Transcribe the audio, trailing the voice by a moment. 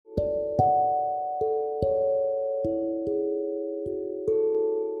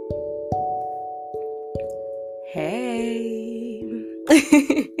Hey.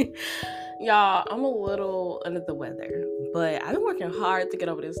 Y'all, I'm a little under the weather, but I've been working hard to get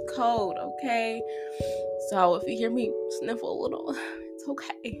over this cold, okay? So if you hear me sniffle a little, it's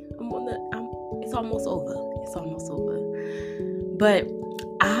okay. It's almost over. It's almost over. But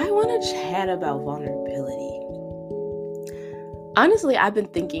I want to chat about vulnerability. Honestly, I've been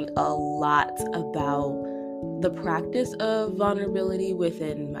thinking a lot about the practice of vulnerability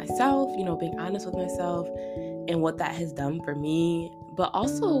within myself, being honest with myself and what that has done for me, but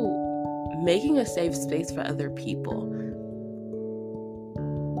also making a safe space for other people.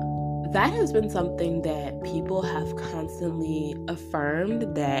 That has been something that people have constantly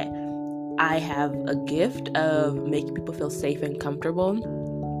affirmed, that I have a gift of making people feel safe and comfortable.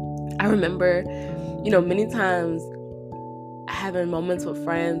 I remember, many times having moments with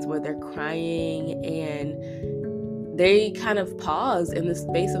friends where they're crying and they kind of pause in the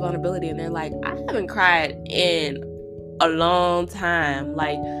space of vulnerability and they're like, I haven't cried in a long time.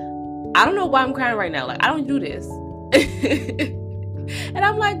 Like, I don't know why I'm crying right now. Like, I don't do this. And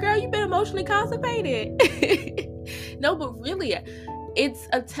I'm like, girl, you've been emotionally constipated. No, but really, it's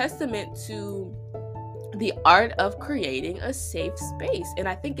a testament to the art of creating a safe space. And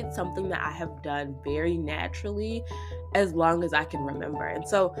I think it's something that I have done very naturally as long as I can remember. And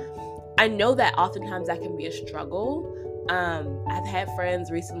so I know that oftentimes that can be a struggle. I've had friends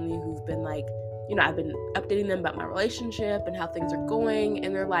recently who've been like, I've been updating them about my relationship and how things are going.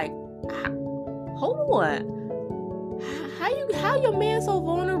 And they're like, hold on. How your man so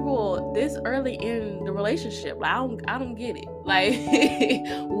vulnerable this early in the relationship? Like, I don't get it. Like,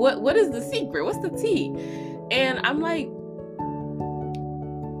 what is the secret? What's the tea? And I'm like,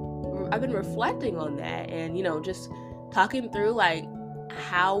 I've been reflecting on that and, just talking through like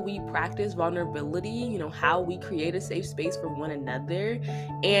how we practice vulnerability, how we create a safe space for one another.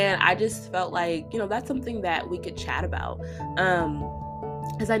 And I just felt like, that's something that we could chat about.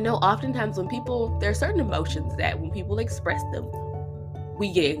 Because I know oftentimes there are certain emotions that when people express them,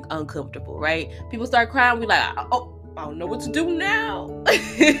 we get uncomfortable, right? People start crying, we like, oh, I don't know what to do now.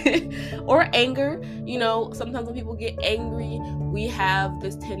 Or anger, sometimes when people get angry, we have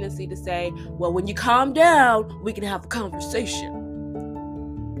this tendency to say, well, when you calm down, we can have a conversation.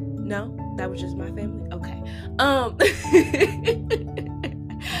 No, that was just my family. Okay.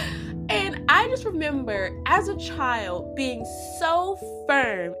 And I just remember as a child being so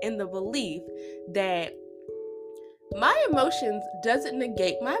firm in the belief that my emotions doesn't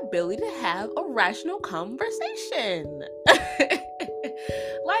negate my ability to have a rational conversation.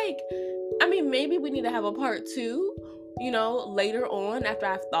 Maybe we need to have a part 2, later on after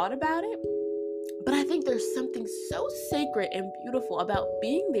I've thought about it. But I think there's something so sacred and beautiful about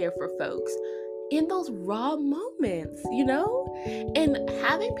being there for folks in those raw moments, and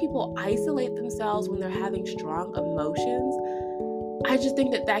having people isolate themselves when they're having strong emotions. I just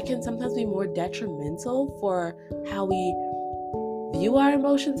think that can sometimes be more detrimental for how we view our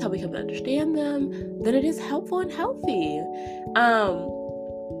emotions, how we come to understand them, than it is helpful and healthy.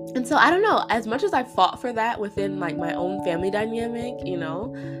 And so I don't know, as much as I fought for that within like my own family dynamic,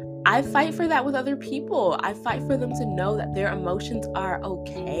 I fight for that with other people. I fight for them to know that their emotions are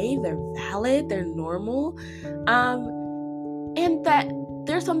okay, they're valid, they're normal, and that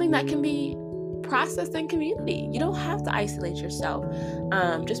there's something that can be processed in community. You don't have to isolate yourself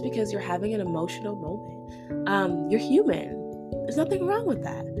just because you're having an emotional moment. You're human. There's nothing wrong with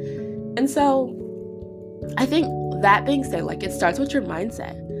that. And so I think that being said, like, it starts with your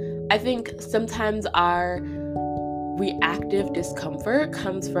mindset. I think sometimes our reactive discomfort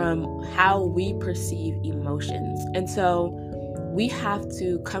comes from how we perceive emotions. And so we have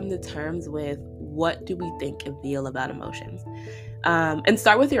to come to terms with what do we think and feel about emotions. And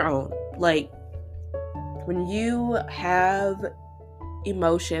start with your own. Like, when you have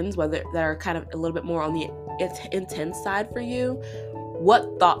emotions, whether that are kind of a little bit more on the intense side for you,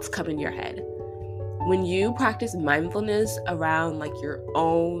 what thoughts come in your head? When you practice mindfulness around like your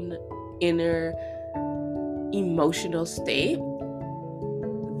own inner emotional state,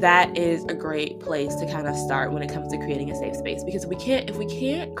 that is a great place to kind of start when it comes to creating a safe space. Because if we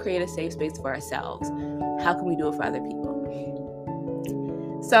can't create a safe space for ourselves, how can we do it for other people?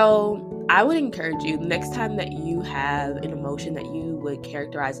 So I would encourage you, next time that you have an emotion that you would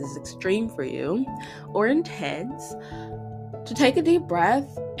characterize as extreme for you or intense, to take a deep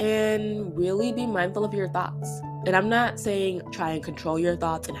breath and really be mindful of your thoughts. And I'm not saying try and control your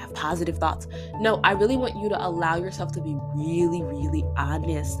thoughts and have positive thoughts. No, I really want you to allow yourself to be really, really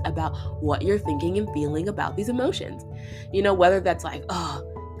honest about what you're thinking and feeling about these emotions. Whether that's like, oh,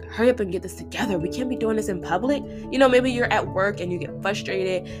 hurry up and get this together. We can't be doing this in public. Maybe you're at work and you get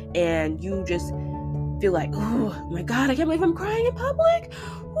frustrated and you just feel like, oh my God, I can't believe I'm crying in public.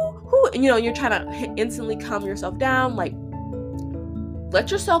 And you're trying to instantly calm yourself down. Like,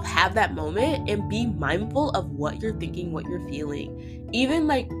 let yourself have that moment and be mindful of what you're thinking, what you're feeling. Even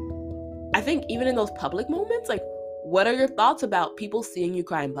I think even in those public moments, like, what are your thoughts about people seeing you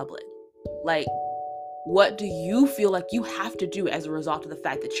cry in public? Like, what do you feel like you have to do as a result of the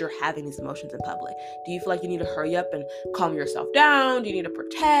fact that you're having these emotions in public? Do you feel like you need to hurry up and calm yourself down? Do you need to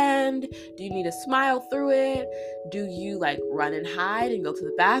pretend? Do you need to smile through it? Do you run and hide and go to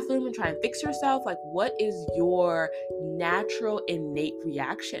the bathroom and try and fix yourself? Like, what is your natural innate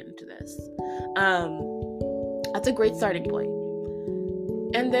reaction to this? That's a great starting point.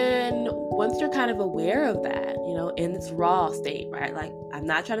 And then once you're kind of aware of that, in its raw state, right? Like, I'm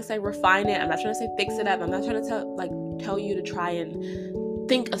not trying to say refine it. I'm not trying to say fix it up. I'm not trying to tell you to try and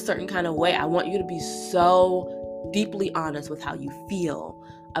think a certain kind of way. I want you to be so deeply honest with how you feel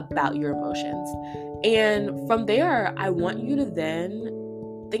about your emotions. And from there, I want you to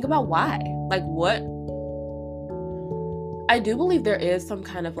then think about why. Like, what? I do believe there is some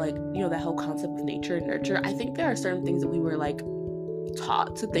kind of that whole concept of nature and nurture. I think there are certain things that we were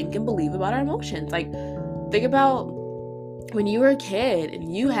taught to think and believe about our emotions. Like, think about when you were a kid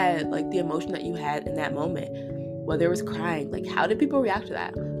and you had the emotion that you had in that moment, whether it was crying. Like, how did people react to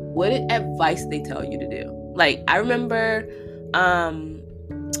that? What advice they tell you to do? Like, I remember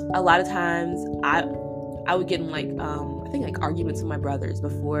a lot of times I would get in I think arguments with my brothers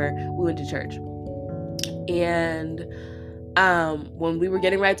before we went to church. And when we were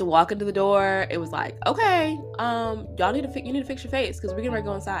getting ready to walk into the door, it was like, okay, y'all need to fix your face because we're getting ready to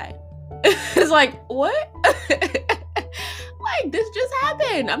go inside. It's like, what? This just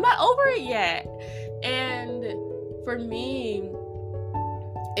happened. I'm not over it yet. And for me,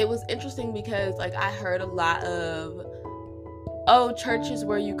 it was interesting because I heard a lot of, oh, church is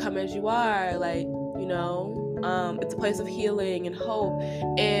where you come as you are. It's a place of healing and hope.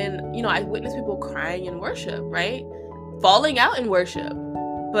 And, I witnessed people crying in worship, right? Falling out in worship.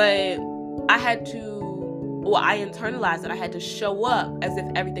 But I internalized that I had to show up as if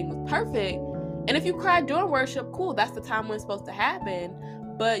everything was perfect. And if you cried during worship, cool, that's the time when it's supposed to happen.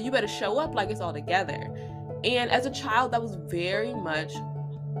 But you better show up like it's all together. And as a child, that was very much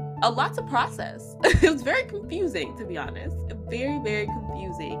a lot to process. It was very confusing, to be honest. Very, very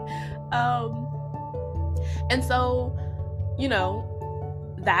confusing. And so,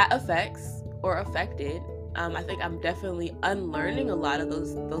 that affected. I think I'm definitely unlearning a lot of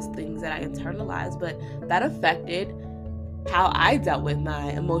those things that I internalized, but that affected how I dealt with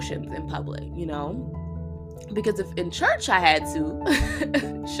my emotions in public, because if in church I had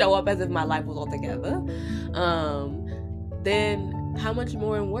to show up as if my life was all together, then how much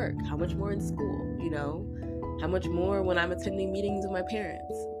more in work, how much more in school, how much more when I'm attending meetings with my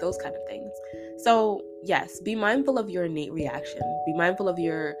parents, those kind of things. So yes, be mindful of your innate reaction, be mindful of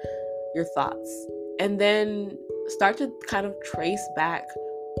your thoughts, and then start to kind of trace back,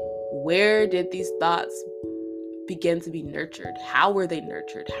 where did these thoughts begin to be nurtured? How were they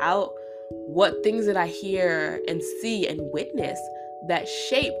nurtured? What things did I hear and see and witness that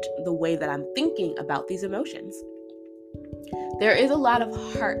shaped the way that I'm thinking about these emotions? There is a lot of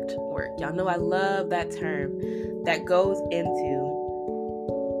heart work. Y'all know I love that term that goes into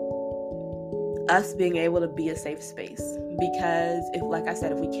us being able to be a safe space. Because if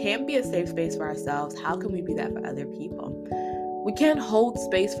we can't be a safe space for ourselves, how can we be that for other people? We can't hold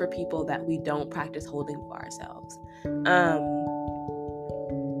space for people that we don't practice holding for ourselves.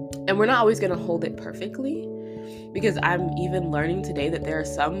 And we're not always going to hold it perfectly, because I'm even learning today that there are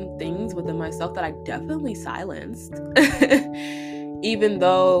some things within myself that I definitely silenced. Even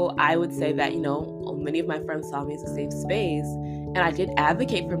though I would say that, many of my friends saw me as a safe space, and I did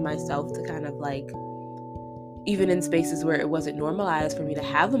advocate for myself to kind of even in spaces where it wasn't normalized for me to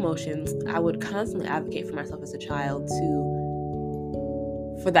have emotions, I would constantly advocate for myself as a child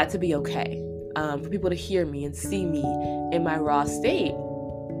for that to be okay, for people to hear me and see me in my raw state.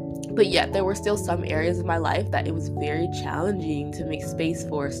 But yet there were still some areas of my life that it was very challenging to make space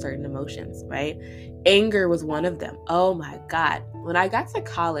for certain emotions, right? Anger was one of them. Oh my God. When I got to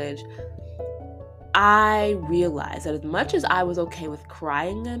college, I realized that as much as I was okay with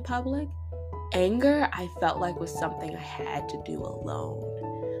crying in public, anger, I felt like was something I had to do alone.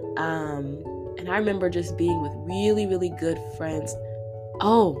 And I remember just being with really, really good friends.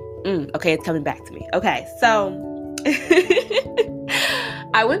 Okay, it's coming back to me. Okay, so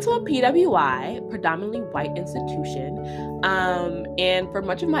I went to a PWI, predominantly white institution, and for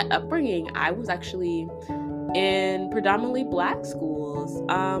much of my upbringing, I was actually in predominantly Black schools.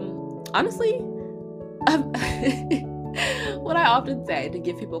 Honestly, what I often say to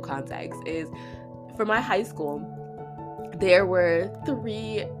give people context is, for my high school, there were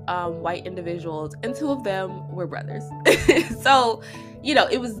 3 white individuals, and 2 of them were brothers. So,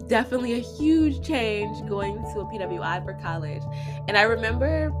 it was definitely a huge change going to a PWI for college. And I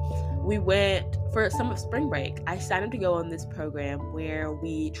remember we went for spring break. I signed up to go on this program where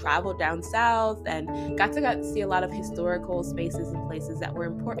we traveled down south and got to see a lot of historical spaces and places that were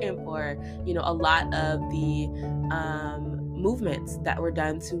important for, a lot of the movements that were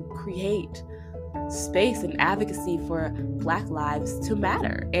done to create space and advocacy for Black lives to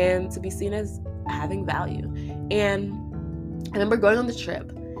matter and to be seen as having value. And I remember going on the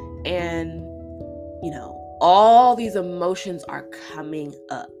trip and, all these emotions are coming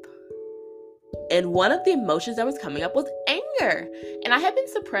up. And one of the emotions that was coming up was anger. And I had been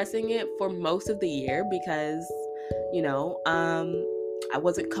suppressing it for most of the year because, I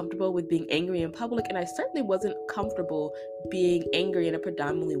wasn't comfortable with being angry in public, and I certainly wasn't comfortable being angry in a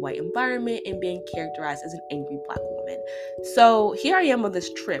predominantly white environment and being characterized as an angry Black woman. So here I am on this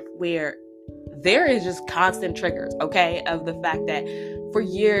trip where there is just constant triggers, okay, of the fact that for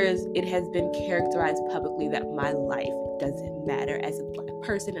years it has been characterized publicly that my life doesn't matter as a Black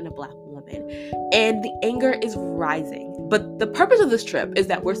person and a Black woman. And the anger is rising. But the purpose of this trip is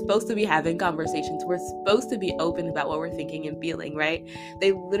that we're supposed to be having conversations. We're supposed to be open about what we're thinking and feeling, right?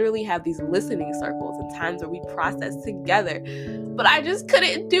 They literally have these listening circles and times where we process together. But I just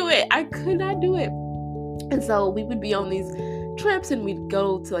couldn't do it. I could not do it. And so we would be on these trips and we'd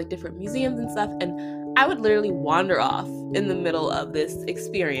go to like different museums and stuff. And I would literally wander off in the middle of this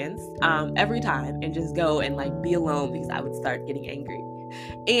experience every time and just go and like be alone because I would start getting angry.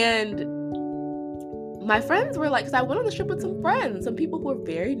 And my friends were like, because I went on the trip with some friends, some people who were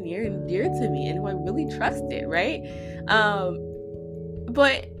very near and dear to me and who I really trusted, right?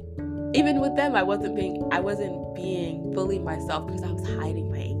 But even with them, I wasn't being fully myself because I was hiding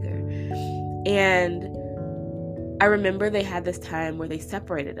my anger. And I remember they had this time where they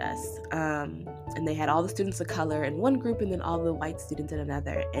separated us, and they had all the students of color in one group and then all the white students in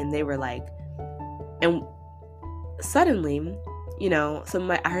another. And they were like, and suddenly,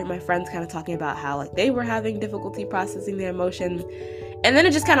 I heard my friends kind of talking about how like they were having difficulty processing their emotions, and then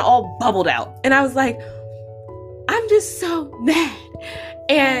it just kind of all bubbled out. And I was like, I'm just so mad.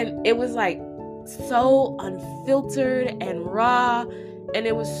 And it was like so unfiltered and raw, and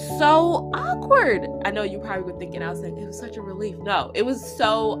it was so awkward. I know you probably were thinking, I was like, it was such a relief. No, it was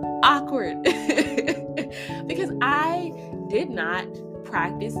so awkward because I did not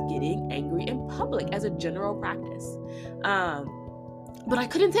practice getting angry in public as a general practice. But I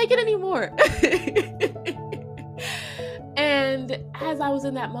couldn't take it anymore. And as I was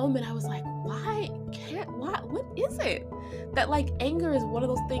in that moment, I was like, what is it? That like anger is one of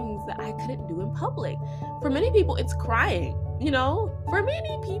those things that I couldn't do in public. For many people, it's crying. For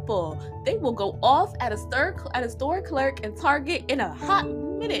many people, they will go off at a store clerk in Target in a hot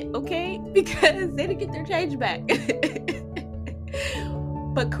minute, okay? Because they didn't get their change back.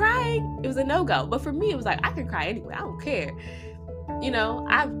 But crying, it was a no-go. But for me, it was like, I can cry anyway. I don't care.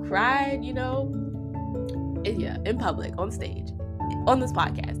 I've cried, in public, on stage, on this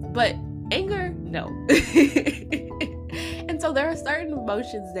podcast. But anger, no. And so there are certain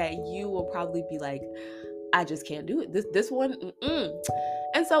emotions that you will probably be like, I just can't do it. This one,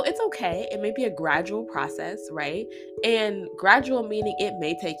 And so it's okay. It may be a gradual process, right? And gradual meaning it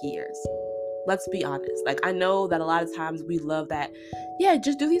may take years. Let's be honest. Like, I know that a lot of times we love that,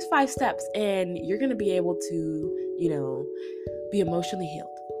 just do these 5 steps and you're going to be able to, be emotionally healed.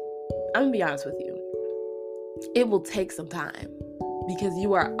 I'm going to be honest with you. It will take some time because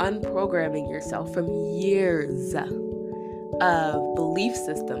you are unprogramming yourself from years of belief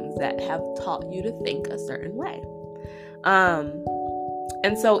systems that have taught you to think a certain way.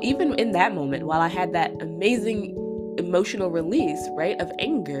 And so even in that moment, while I had that amazing emotional release, right, of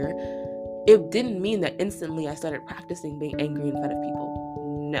anger, it didn't mean that instantly I started practicing being angry in front of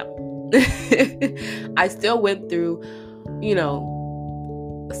people. No. I still went through,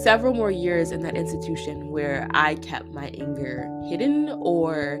 several more years in that institution where I kept my anger hidden,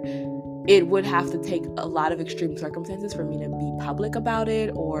 or it would have to take a lot of extreme circumstances for me to be public about it,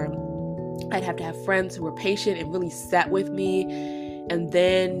 or I'd have to have friends who were patient and really sat with me. And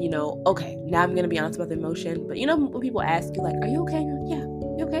then, okay, now I'm going to be honest about the emotion. But when people ask you like, are you okay? Yeah.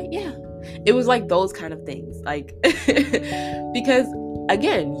 You okay? Yeah. It was like those kind of things, like, because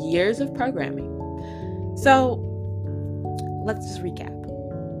again, years of programming. So let's just recap.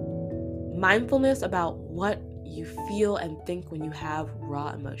 Mindfulness about what you feel and think when you have raw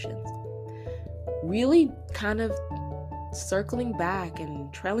emotions. Really kind of circling back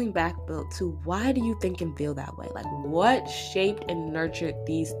and trailing back to why do you think and feel that way? Like, what shaped and nurtured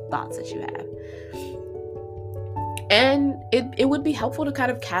these thoughts that you have? And it would be helpful to kind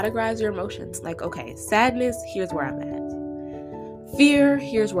of categorize your emotions. Like, okay, sadness, here's where I'm at. Fear,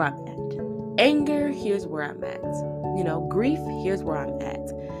 here's where I'm at. Anger, here's where I'm at. Grief, here's where I'm at.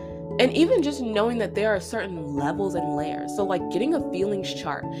 And even just knowing that there are certain levels and layers. So like getting a feelings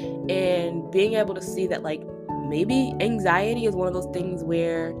chart and being able to see that like maybe anxiety is one of those things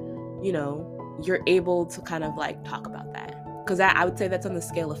where, you're able to kind of like talk about that. Because I would say that's on the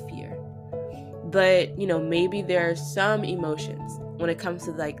scale of fear. But, maybe there are some emotions when it comes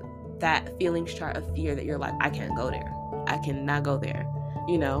to like that feelings chart of fear that you're like, I can't go there. I cannot go there,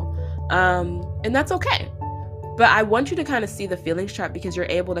 and that's okay. But I want you to kind of see the feelings chart because you're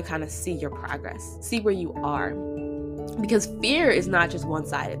able to kind of see your progress, see where you are. Because fear is not just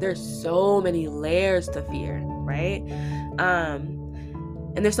one-sided. There's so many layers to fear, right?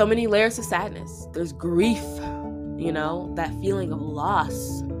 And there's so many layers to sadness. There's grief, that feeling of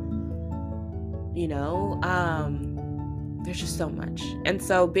loss, there's just so much. And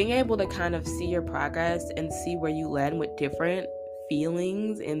so being able to kind of see your progress and see where you land with different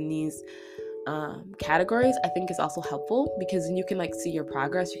feelings in these categories, I think is also helpful because then you can like see your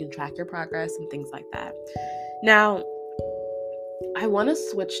progress, you can track your progress and things like that. Now, I want to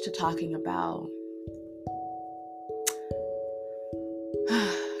switch to talking about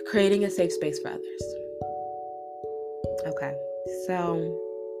creating a safe space for others. Okay, so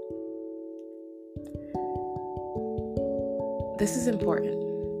this is important.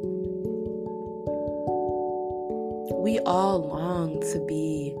 We all long to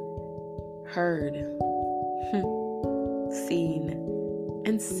be heard, seen,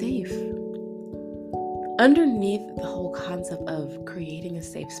 and safe. Underneath the whole concept of creating a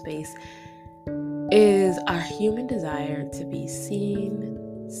safe space is our human desire to be seen,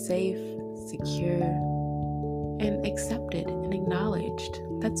 safe, secure, and accepted and acknowledged.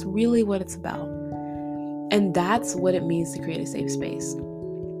 That's really what it's about. And that's what it means to create a safe space.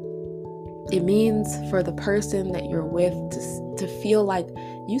 It means for the person that you're with to feel like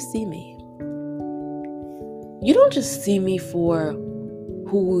you see me. You don't just see me for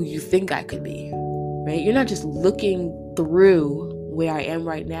who you think I could be, right? You're not just looking through where I am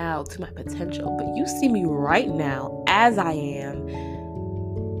right now to my potential, but you see me right now as I am,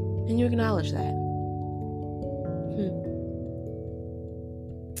 and you acknowledge that.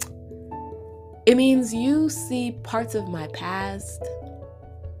 It means you see parts of my past,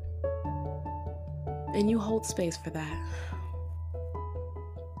 and you hold space for that.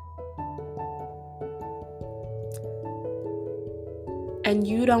 And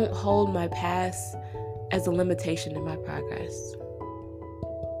you don't hold my past as a limitation in my progress.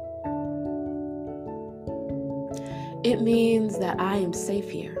 It means that I am safe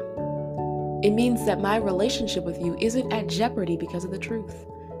here. It means that my relationship with you isn't at jeopardy because of the truth.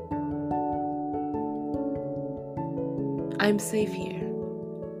 I'm safe here.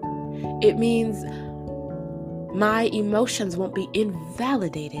 It means my emotions won't be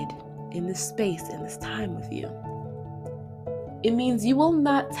invalidated in this space, in this time with you. It means you will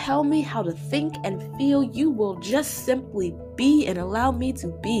not tell me how to think and feel. You will just simply be and allow me to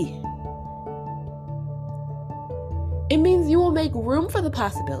be. It means you will make room for the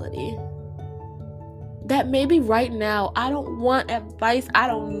possibility that maybe right now I don't want advice, I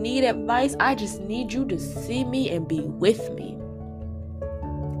don't need advice, I just need you to see me and be with me.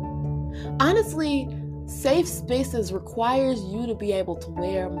 Honestly, safe spaces requires you to be able to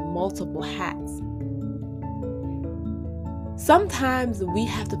wear multiple hats. Sometimes we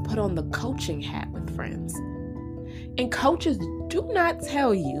have to put on the coaching hat with friends. And coaches do not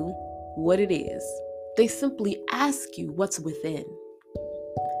tell you what it is. They simply ask you what's within.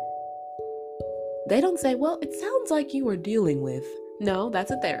 They don't say, well, it sounds like you are dealing with. No,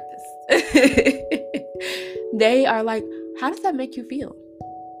 that's a therapist. They are like, how does that make you feel?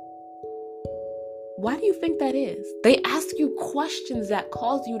 Why do you think that is? They ask you questions that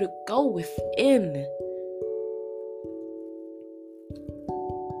cause you to go within.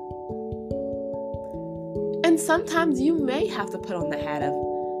 And sometimes you may have to put on the hat of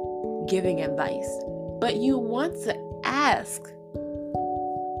giving advice, but you want to ask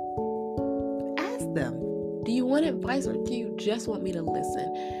them, do you want advice or do you just want me to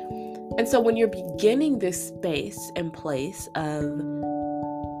listen? And so when you're beginning this space and place of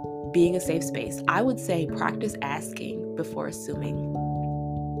being a safe space, I would say practice asking before assuming.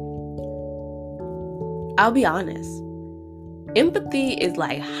 I'll be honest, empathy is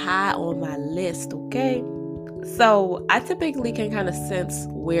like high on my list, okay? So I typically can kind of sense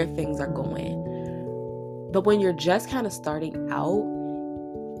where things are going. But when you're just kind of starting out,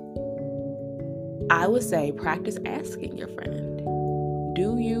 I would say practice asking your friend,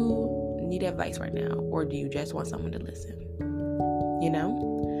 do you need advice right now? Or do you just want someone to listen?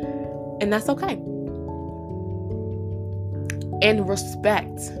 And that's okay. And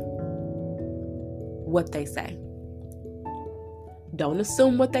respect what they say. Don't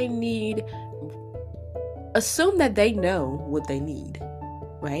assume what they need. Assume that they know what they need,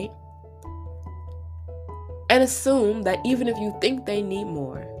 right? And assume that even if you think they need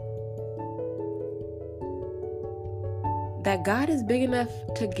more, that God is big enough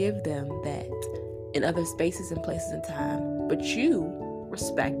to give them that in other spaces and places and time. But you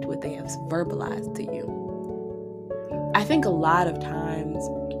respect what they have verbalized to you. I think a lot of times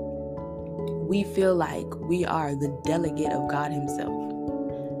we feel like we are the delegate of God himself.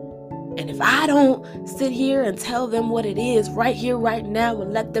 And if I don't sit here and tell them what it is right here, right now,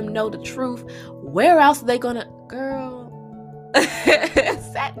 and let them know the truth, where else are they gonna, girl,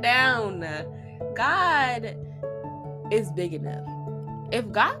 sit down. God is big enough.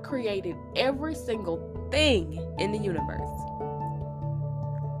 If God created every single thing in the universe,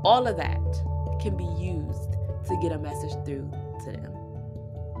 all of that can be used to get a message through to them.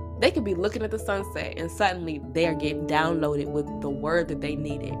 They could be looking at the sunset and suddenly they're getting downloaded with the word that they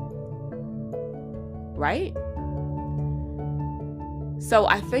needed. Right? So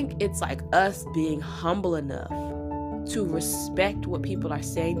I think it's like us being humble enough to respect what people are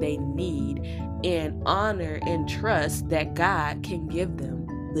saying they need and honor and trust that God can give them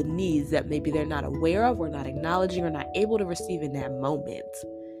the needs that maybe they're not aware of or not acknowledging or not able to receive in that moment.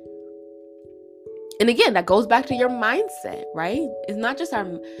 And again, that goes back to your mindset, right? It's not just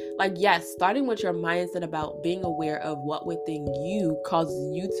starting with your mindset about being aware of what within you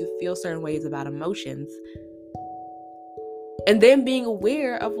causes you to feel certain ways about emotions. And then being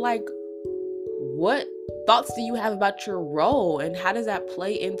aware of what thoughts do you have about your role and how does that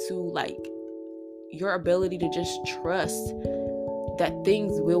play into your ability to just trust that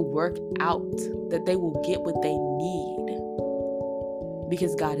things will work out, that they will get what they need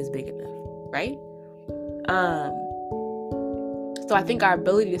because God is big enough, right? So I think our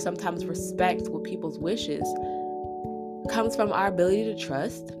ability to sometimes respect what people's wishes comes from our ability to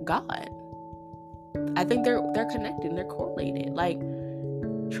trust God. I think they're connected and they're correlated.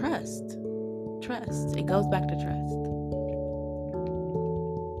 Trust. It goes back to trust.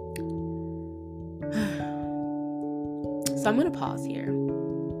 So I'm going to pause here.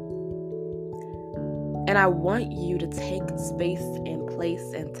 And I want you to take space and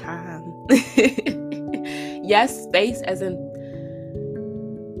place and time. Yes, space as in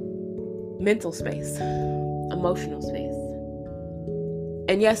mental space, emotional space.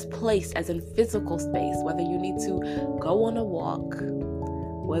 And yes, place as in physical space, whether you need to go on a walk,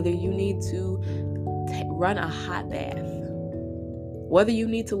 whether you need to run a hot bath, whether you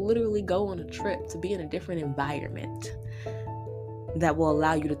need to literally go on a trip to be in a different environment that will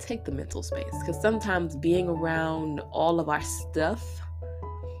allow you to take the mental space. Because sometimes being around all of our stuff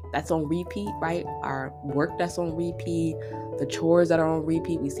that's on repeat, right? Our work that's on repeat, the chores that are on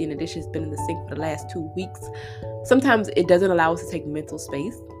repeat. We've seen the dishes been in the sink for the last 2 weeks. Sometimes it doesn't allow us to take mental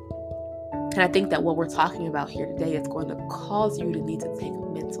space. And I think that what we're talking about here today is going to cause you to need to take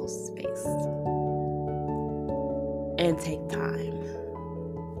mental space and take time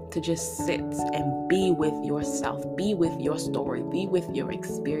to just sit and be with yourself, be with your story, be with your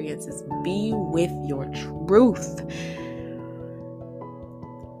experiences, be with your truth.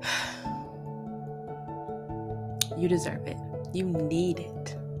 You deserve it. You need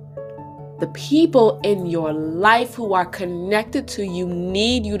it. The people in your life who are connected to you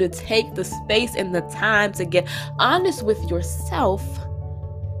need you to take the space and the time to get honest with yourself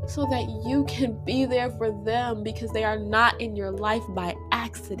so that you can be there for them, because they are not in your life by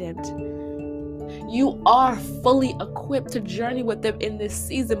accident. You are fully equipped to journey with them in this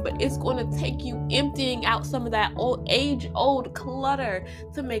season, but it's going to take you emptying out some of that age-old clutter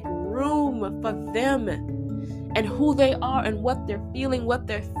to make room for them and who they are and what they're feeling, what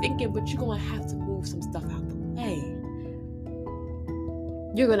they're thinking. But you're going to have to move some stuff out the way.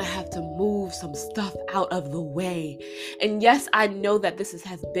 You're going to have to move some stuff out of the way. And yes, I know that this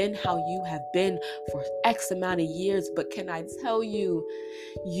has been how you have been for X amount of years, but can I tell you,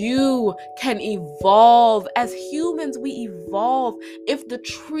 you can evolve. As humans, we evolve. If the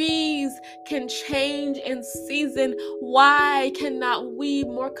trees can change in season, why cannot we,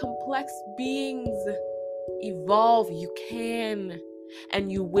 more complex beings, evolve? You can, and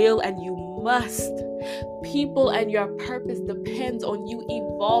you will, and you must. People and your purpose depends on you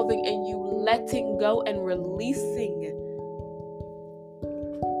evolving and you letting go and releasing.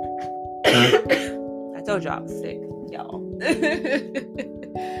 I Told y'all I was sick, y'all.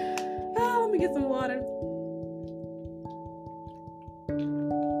 Oh, let me get some water.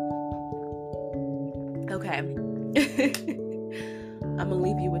 Okay. I'm gonna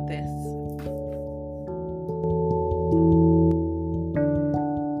leave you with this.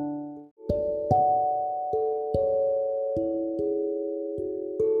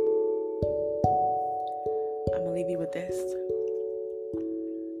 I'm gonna leave you with this.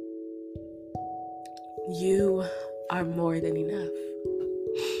 You are more than enough.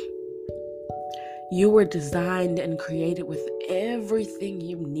 You were designed and created with everything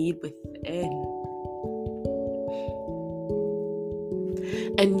you need within.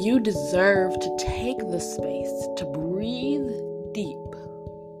 And you deserve to take the space to breathe deep.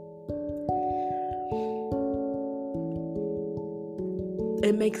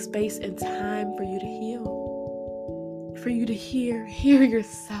 And make space and time for you to heal. For you to hear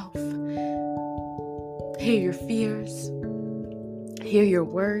yourself. Hear your fears. Hear your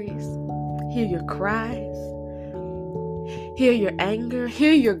worries. Hear your cries. Hear your anger.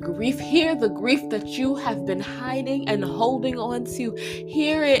 Hear your grief. Hear the grief that you have been hiding and holding on to.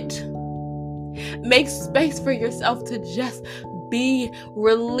 Hear it. Make space for yourself to just be.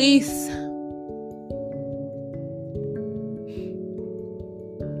 Release.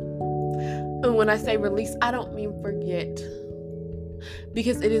 And when I say release, I don't mean forget.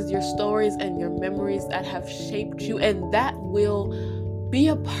 Because it is your stories and your memories that have shaped you, and that will be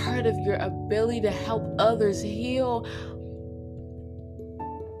a part of your ability to help others heal.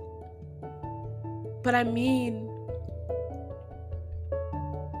 But I mean,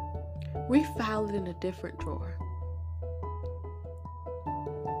 refile it in a different drawer.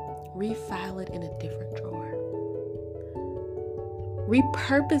 Refile it in a different drawer.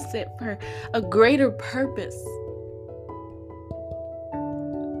 Repurpose it for a greater purpose.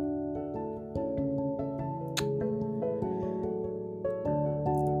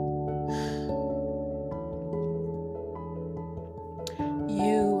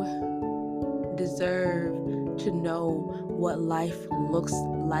 You deserve to know what life looks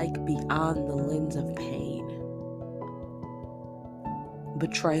like beyond the lens of pain,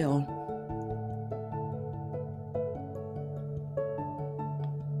 betrayal,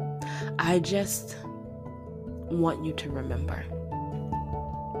 I just want you to remember,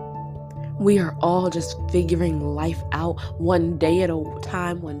 we are all just figuring life out one day at a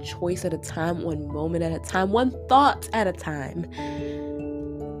time, one choice at a time, one moment at a time, one thought at a time.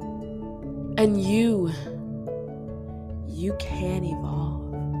 And you can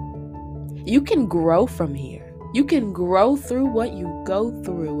evolve. You can grow from here. You can grow through what you go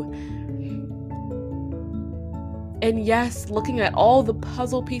through. And yes, looking at all the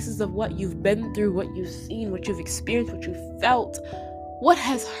puzzle pieces of what you've been through, what you've seen, what you've experienced, what you've felt, what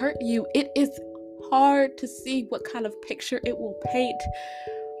has hurt you, it is hard to see what kind of picture it will paint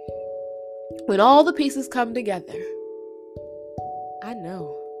when all the pieces come together. I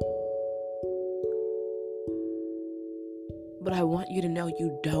know. But I want you to know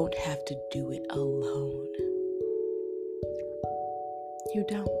you don't have to do it alone. You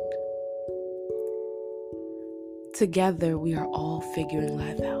don't. Together, we are all figuring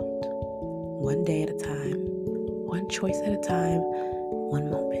life out. One day at a time, one choice at a time, one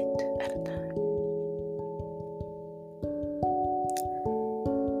moment at a time.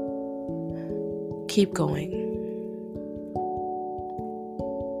 Keep going.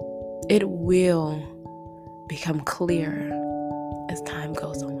 It will become clearer as time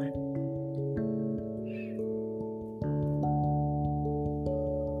goes on.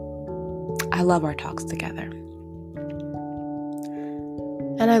 I love our talks together.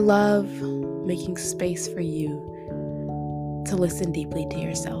 And I love making space for you to listen deeply to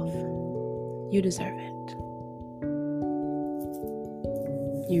yourself. You deserve it.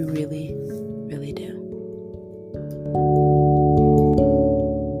 You really